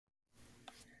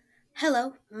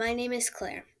Hello, my name is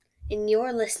Claire, and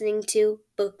you're listening to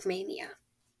Bookmania.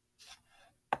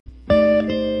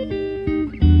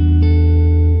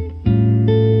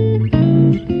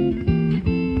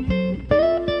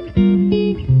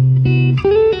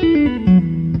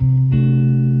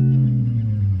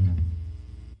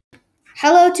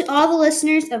 Hello to all the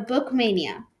listeners of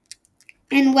Bookmania,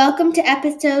 and welcome to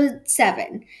episode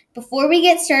 7. Before we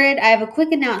get started, I have a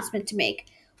quick announcement to make.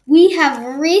 We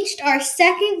have reached our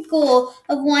second goal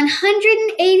of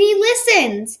 180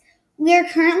 listens. We are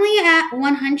currently at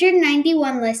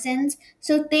 191 listens,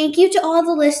 so thank you to all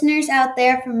the listeners out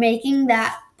there for making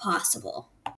that possible.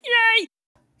 Yay!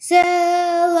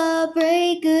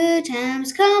 Celebrate good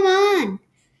times, come on!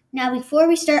 Now, before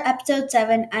we start episode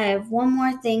 7, I have one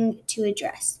more thing to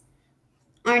address.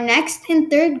 Our next and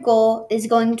third goal is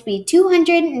going to be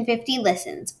 250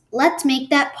 listens. Let's make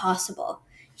that possible.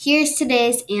 Here's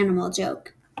today's animal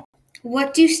joke.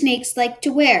 What do snakes like to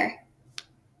wear?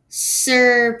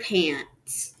 Sir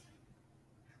pants.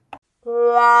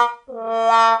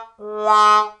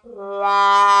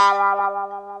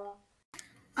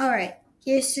 Alright,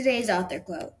 here's today's author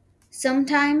quote.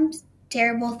 Sometimes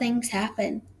terrible things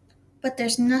happen, but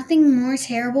there's nothing more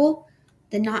terrible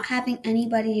than not having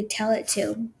anybody to tell it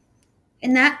to.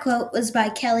 And that quote was by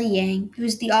Kelly Yang, who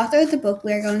is the author of the book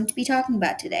we are going to be talking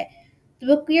about today. The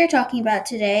book we are talking about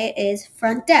today is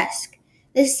Front Desk.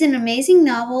 This is an amazing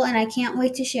novel, and I can't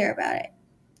wait to share about it.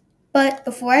 But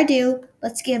before I do,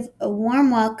 let's give a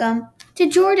warm welcome to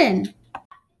Jordan.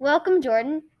 Welcome,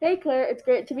 Jordan. Hey, Claire. It's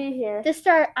great to be here. To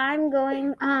start, I'm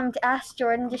going to ask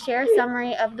Jordan to share a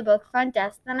summary of the book Front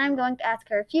Desk. Then I'm going to ask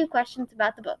her a few questions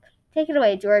about the book. Take it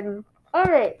away, Jordan. All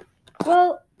right.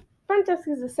 Well, Front Desk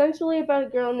is essentially about a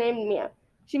girl named Mia.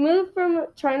 She moved from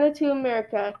China to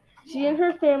America. She and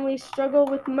her family struggle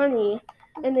with money,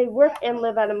 and they work and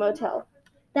live at a motel.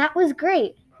 That was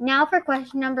great. Now for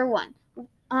question number 1.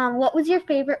 What was your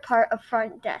favorite part of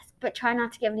Front Desk? But try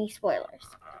not to give any spoilers.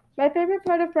 My favorite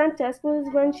part of Front Desk was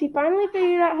when she finally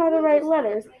figured out how to write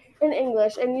letters in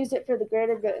English and use it for the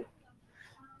greater good.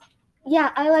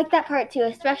 Yeah, I like that part too,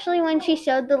 especially when she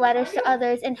showed the letters to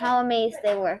others and how amazed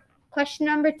they were. Question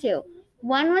number 2.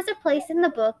 When was a place in the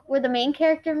book where the main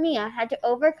character Mia had to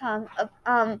overcome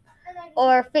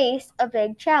or face a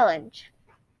big challenge?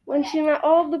 When she met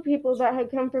all the people that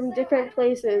had come from different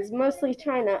places, mostly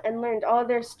China, and learned all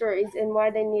their stories and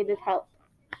why they needed help.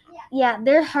 Yeah,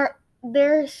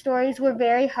 their stories were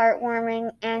very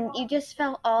heartwarming, and you just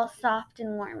felt all soft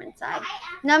and warm inside.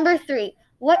 Number 3.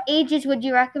 What ages would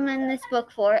you recommend this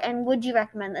book for, and would you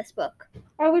recommend this book?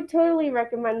 I would totally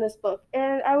recommend this book,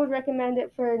 and I would recommend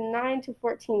it for 9 to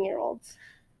 14-year-olds.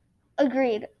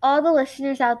 Agreed. All the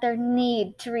listeners out there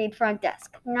need to read Front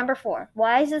Desk. Number 4.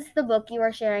 Why is this the book you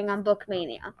are sharing on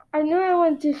Bookmania? I knew I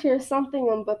wanted to share something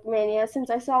on Bookmania since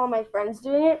I saw all my friends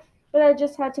doing it, but I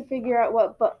just had to figure out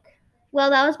what book. Well,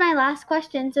 that was my last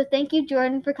question, so thank you,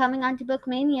 Jordan, for coming on to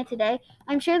Bookmania today.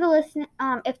 I'm sure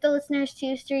if the listeners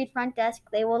choose to read Front Desk,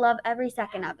 they will love every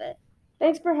second of it.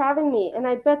 Thanks for having me, and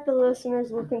I bet the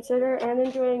listeners will consider and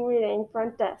enjoy reading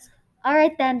Front Desk. All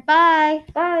right then, bye!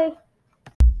 Bye!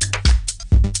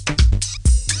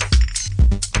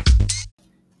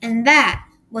 And that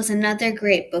was another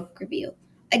great book review.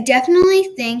 I definitely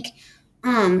think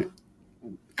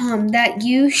that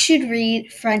you should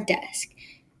read Front Desk.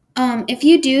 If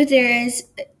you do, there is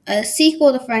a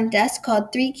sequel to Front Desk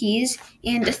called 3 Keys,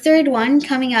 and a third one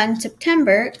coming out in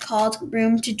September called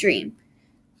Room to Dream.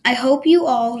 I hope you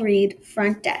all read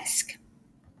Front Desk.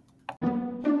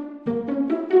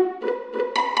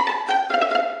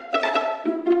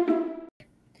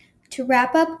 To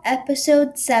wrap up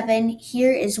episode 7,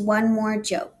 here is one more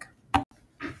joke.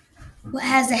 What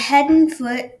has a head and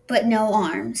foot but no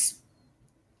arms?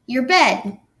 Your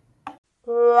bed.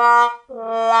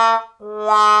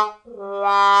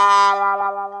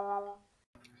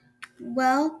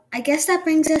 Well, I guess that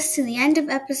brings us to the end of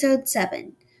episode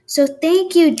 7. So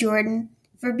thank you, Jordan,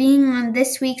 for being on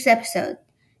this week's episode.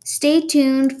 Stay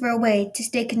tuned for a way to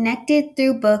stay connected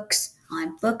through books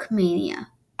on Bookmania.